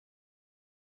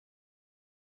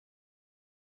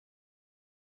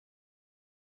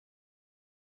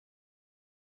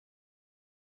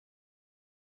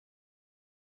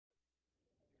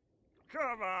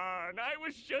come on. I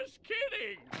was just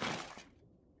kidding.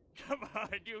 Come on,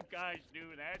 you guys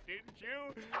knew that, didn't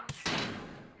you?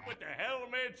 With the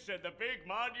helmets and the big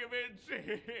monuments.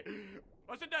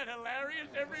 Wasn't that hilarious,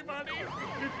 everybody?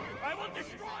 I will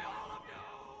destroy all of you!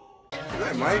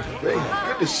 Hey, Mike. Hey,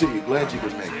 good to see you. Glad you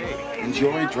could make it.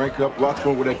 Enjoy, drink up, lots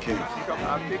more with that cake.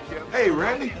 Hey,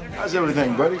 Randy. How's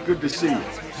everything, buddy? Good to see you.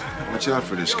 Watch out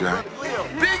for this guy.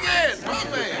 Big Ed, my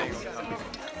man!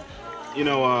 You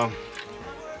know,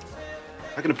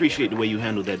 I can appreciate the way you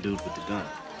handled that dude with the gun.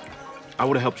 I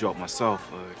would have helped you out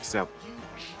myself, except,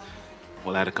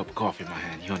 well, I had a cup of coffee in my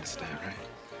hand. You understand, right?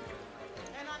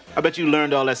 I bet you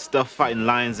learned all that stuff fighting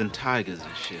lions and tigers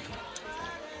and shit.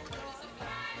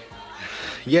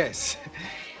 Yes.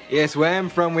 Yes, where I'm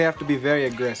from, we have to be very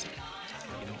aggressive.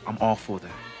 You know, I'm all for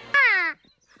that.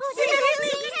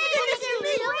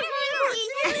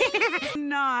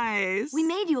 Nice. We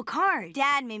made you a card.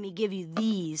 Dad made me give you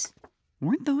these.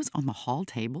 Weren't those on the hall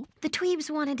table? The Tweebs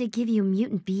wanted to give you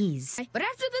mutant bees. But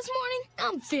after this morning,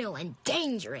 I'm feeling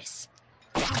dangerous.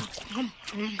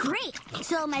 Great.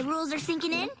 So my rules are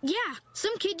sinking in? Yeah,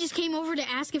 some kid just came over to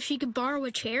ask if she could borrow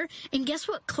a chair, and guess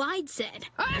what Clyde said?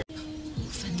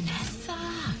 Vanessa,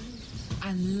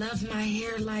 I love my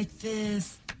hair like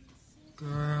this.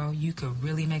 Girl, you could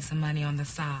really make some money on the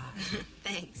side.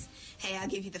 Thanks. Hey, I'll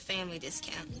give you the family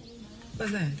discount.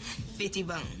 What's that? 50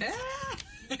 bones.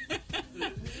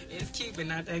 It's cute, but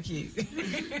not that cute.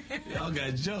 Y'all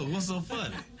got jokes. What's so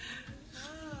funny?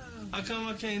 How come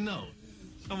I can't know?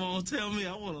 Come on, tell me.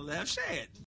 I want to laugh. Shad.